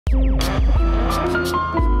Hey,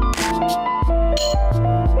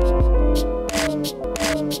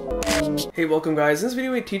 welcome guys. In this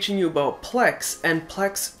video we're teaching you about Plex and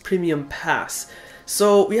Plex Premium Pass.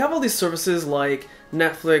 So we have all these services like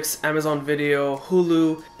Netflix, Amazon Video,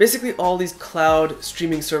 Hulu, basically all these cloud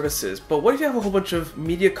streaming services. But what if you have a whole bunch of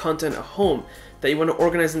media content at home that you want to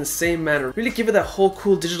organize in the same manner? Really give it that whole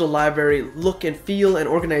cool digital library look and feel and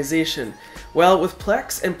organization. Well, with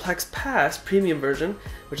Plex and Plex Pass Premium version,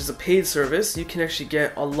 which is a paid service, you can actually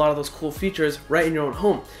get a lot of those cool features right in your own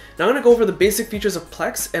home. Now I'm going to go over the basic features of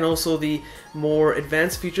Plex and also the more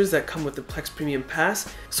advanced features that come with the Plex Premium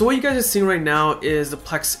Pass. So what you guys are seeing right now is the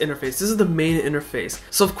Plex interface. This is the main interface.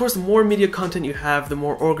 So of course, the more media content you have, the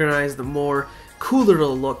more organized, the more cooler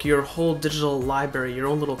it'll look, your whole digital library, your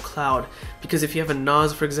own little cloud. Because if you have a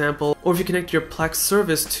NAS, for example, or if you connect your Plex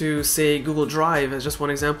service to, say, Google Drive as just one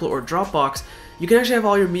example, or Dropbox, you can actually have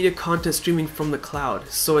all your media content streaming from the cloud.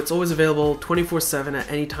 So it's always available 24/7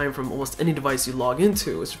 at any time from almost any device you log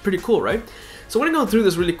into. It's pretty cool, right? So we're gonna go through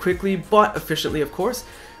this really quickly, but efficiently, of course.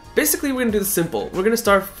 Basically, we're gonna do this simple. We're gonna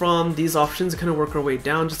start from these options and kind of work our way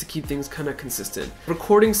down just to keep things kind of consistent.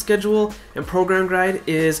 Recording schedule and program guide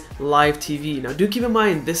is live TV. Now do keep in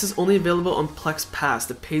mind, this is only available on Plex Pass,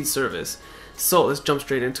 the paid service. So let's jump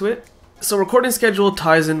straight into it. So recording schedule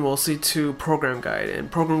ties in mostly to program guide,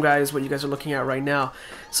 and program guide is what you guys are looking at right now.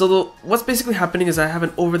 So what's basically happening is I have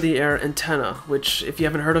an over-the-air antenna, which if you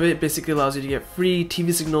haven't heard of it, basically allows you to get free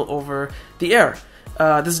TV signal over the air.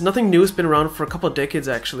 This is nothing new, it's been around for a couple of decades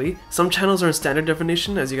actually. Some channels are in standard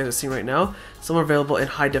definition, as you guys are seeing right now. Some are available in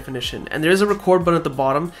high definition. And there is a record button at the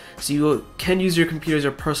bottom, so you can use your computer as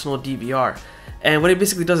your personal DVR. And what it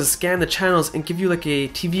basically does is scan the channels and give you like a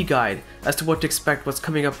TV guide as to what to expect, what's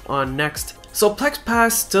coming up on next. So Plex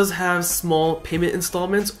Pass does have small payment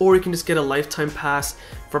installments, or you can just get a lifetime pass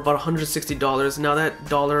for about $160. Now that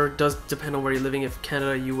dollar does depend on where you're living. If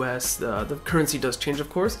Canada, US, the currency does change, of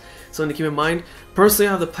course. So to keep in mind. Personally,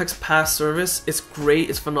 I have the Plex Pass service. It's great,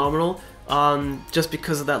 it's phenomenal, just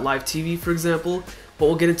because of that live TV, for example. But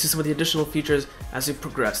we'll get into some of the additional features as we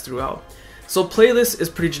progress throughout. So playlist is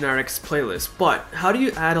pretty generic, it's playlist, but how do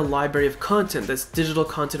you add a library of content that's digital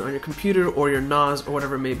content on your computer or your NAS or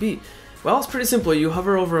whatever it may be? Well, it's pretty simple. You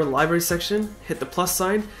hover over a library section, hit the plus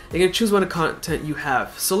sign, and you can choose what content you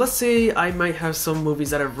have. So let's say I might have some movies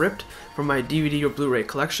that I've ripped from my DVD or Blu-ray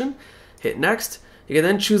collection. Hit next. You can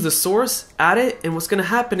then choose the source, add it, and what's going to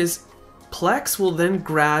happen is Plex will then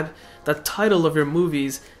grab the title of your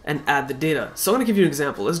movies and add the data. So I'm going to give you an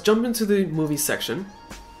example. Let's jump into the movie section.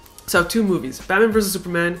 So I have two movies, Batman vs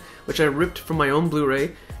Superman, which I ripped from my own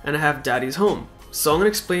Blu-ray, and I have Daddy's Home. So I'm going to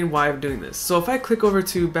explain why I'm doing this. So if I click over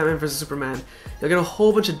to Batman vs Superman, you'll get a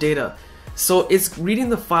whole bunch of data. So it's reading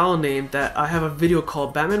the file name that I have a video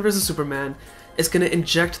called Batman vs Superman. It's going to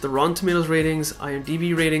inject the Rotten Tomatoes ratings,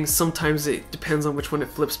 IMDb ratings, sometimes it depends on which one it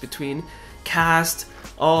flips between, cast,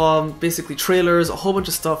 basically trailers, a whole bunch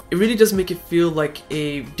of stuff. It really does make it feel like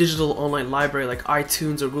a digital online library like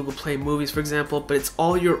iTunes or Google Play Movies, for example, but it's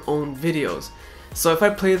all your own videos. So if I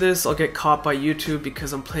play this, I'll get caught by YouTube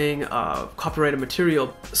because I'm playing copyrighted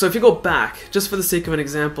material. So if you go back, just for the sake of an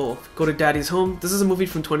example, go to Daddy's Home. This is a movie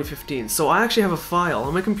from 2015. So I actually have a file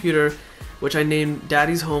on my computer which I named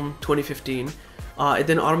Daddy's Home 2015. It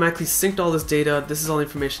then automatically synced all this data. This is all the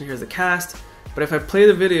information. Here's the cast. But if I play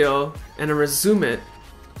the video and I resume it,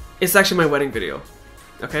 it's actually my wedding video,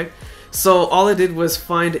 okay? So all I did was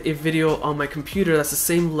find a video on my computer that's the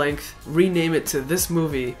same length, rename it to this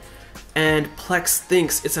movie, and Plex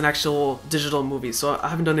thinks it's an actual digital movie. So I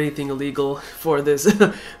haven't done anything illegal for this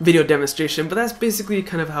video demonstration, but that's basically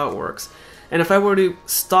kind of how it works. And if I were to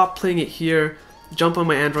stop playing it here, jump on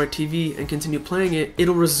my Android TV and continue playing it,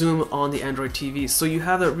 it'll resume on the Android TV. So you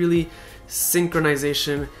have that really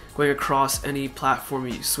synchronization going across any platform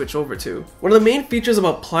you switch over to. One of the main features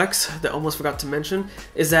about Plex that I almost forgot to mention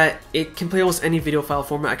is that it can play almost any video file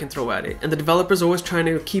format I can throw at it, and the developers are always trying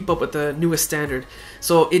to keep up with the newest standard.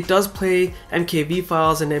 So it does play MKV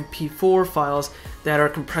files and MP4 files that are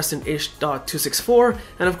compressed in H.264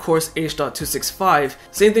 and of course H.265.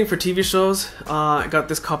 Same thing for TV shows. I got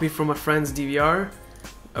this copy from a friend's DVR.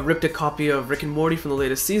 I ripped a copy of Rick and Morty from the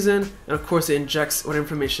latest season, and of course it injects what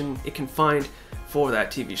information it can find for that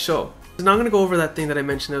TV show. So now I'm going to go over that thing that I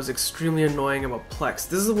mentioned that was extremely annoying about Plex.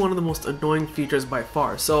 This is one of the most annoying features by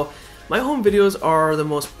far. So my home videos are the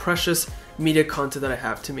most precious media content that I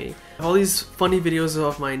have to me. I have all these funny videos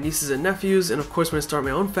of my nieces and nephews, and of course when I start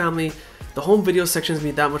my own family, the home video section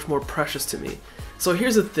is that much more precious to me. So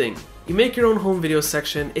here's the thing, you make your own home video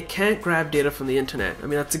section, it can't grab data from the internet. I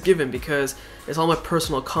mean, that's a given because it's all my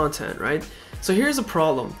personal content, right? So here's the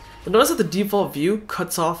problem. And notice that the default view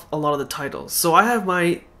cuts off a lot of the titles. So I have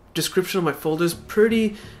my description of my folders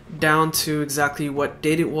pretty down to exactly what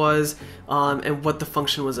date it was and what the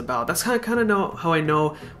function was about. That's kind of know how I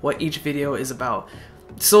know what each video is about.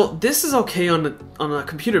 So this is okay on a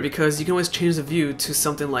computer because you can always change the view to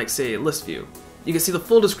something like, say, list view. You can see the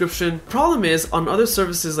full description. Problem is, on other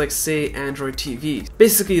services like, say, Android TV,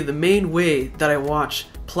 basically the main way that I watch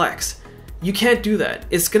Plex, you can't do that.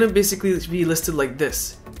 It's gonna basically be listed like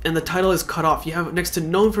this, and the title is cut off. You have next to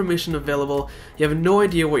no information available. You have no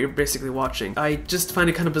idea what you're basically watching. I just find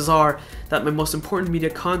it kind of bizarre that my most important media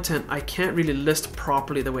content, I can't really list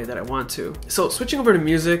properly the way that I want to. So switching over to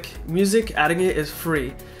music, adding it is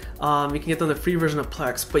free. You can get on the free version of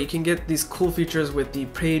Plex, but you can get these cool features with the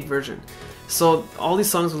paid version. So all these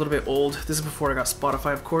songs are a little bit old. This is before I got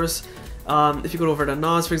Spotify, of course. If you go over to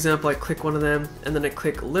Nas, for example, I click one of them and then I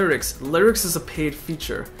click lyrics. Lyrics is a paid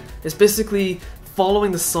feature. It's basically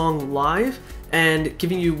following the song live and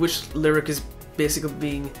giving you which lyric is basically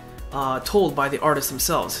being told by the artist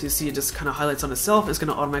themselves. You see it just kind of highlights on itself. It's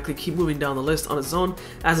going to automatically keep moving down the list on its own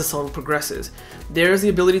as the song progresses. There's the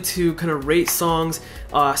ability to kind of rate songs,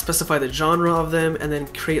 specify the genre of them, and then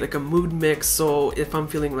create like a mood mix. So if I'm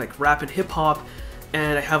feeling like rap and hip hop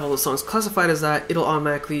and I have all the songs classified as that, it'll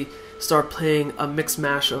automatically start playing a mix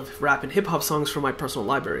mash of rap and hip hop songs from my personal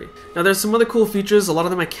library. Now there's some other cool features. A lot of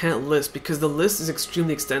them I can't list because the list is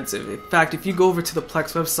extremely extensive. In fact, if you go over to the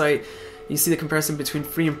Plex website, you see the comparison between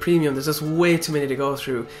free and premium. There's just way too many to go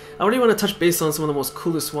through. I already want to touch base on some of the most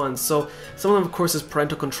coolest ones. So some of them, of course, is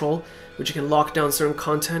Parental Control, which you can lock down certain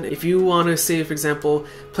content. If you want to, say, for example,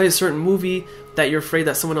 play a certain movie that you're afraid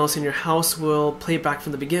that someone else in your house will play it back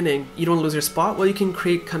from the beginning, you don't want to lose your spot, well, you can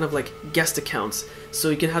create kind of like guest accounts.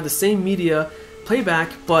 So you can have the same media playback,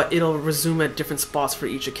 but it'll resume at different spots for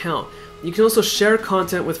each account. You can also share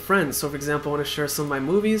content with friends. So for example, I want to share some of my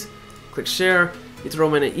movies, click share, you throw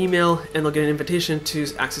them in an email, and they'll get an invitation to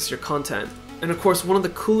access your content. And of course, one of the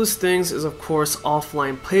coolest things is, of course,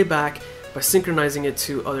 offline playback by synchronizing it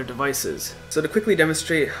to other devices. So to quickly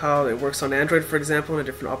demonstrate how it works on Android, for example, in a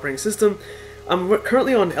different operating system, I'm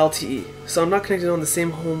currently on LTE, so I'm not connected on the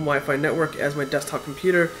same home Wi-Fi network as my desktop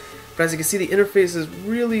computer, but as you can see, the interface is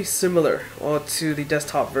really similar to the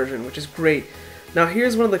desktop version, which is great. Now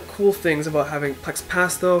here's one of the cool things about having Plex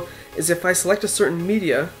Pass though, is if I select a certain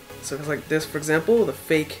media, so if it's like this, for example, the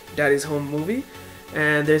fake Daddy's Home movie,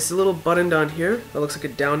 and there's a little button down here that looks like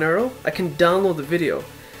a down arrow, I can download the video.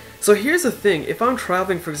 So here's the thing, if I'm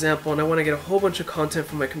traveling, for example, and I want to get a whole bunch of content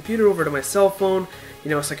from my computer over to my cell phone,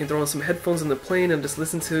 you know, so I can throw on some headphones in the plane and just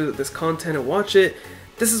listen to this content and watch it,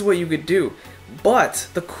 this is what you could do. But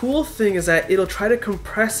the cool thing is that it'll try to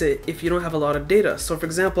compress it if you don't have a lot of data. So for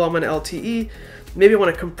example, I'm on LTE, maybe I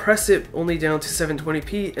want to compress it only down to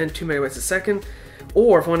 720p and 2 megabytes a second.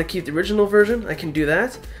 Or if I want to keep the original version, I can do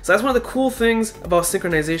that. So that's one of the cool things about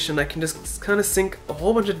synchronization. I can just kind of sync a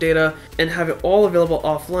whole bunch of data and have it all available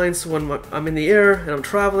offline. So when I'm in the air and I'm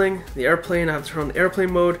traveling, the airplane, I have to turn on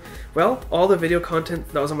airplane mode. Well, all the video content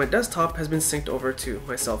that was on my desktop has been synced over to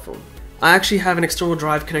my cell phone. I actually have an external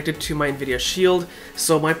drive connected to my NVIDIA Shield,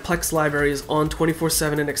 so my Plex library is on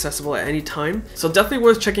 24/7 and accessible at any time. So definitely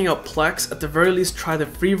worth checking out Plex. At the very least, try the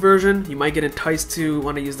free version. You might get enticed to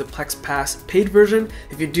want to use the Plex Pass paid version.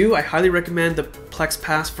 If you do, I highly recommend the Plex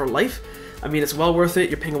Pass for life. I mean, it's well worth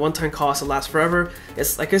it. You're paying a one-time cost. It lasts forever.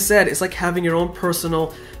 It's like I said, it's like having your own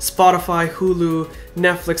personal Spotify, Hulu,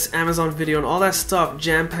 Netflix, Amazon Video, and all that stuff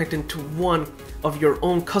jam-packed into one of your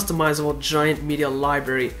own customizable giant media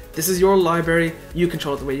library. This is your library. You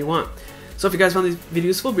control it the way you want. So if you guys found these videos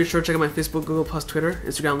useful, be sure to check out my Facebook, Google+, Twitter,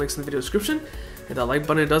 Instagram links in the video description. Hit that like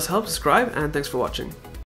button, it does help. Subscribe, and thanks for watching.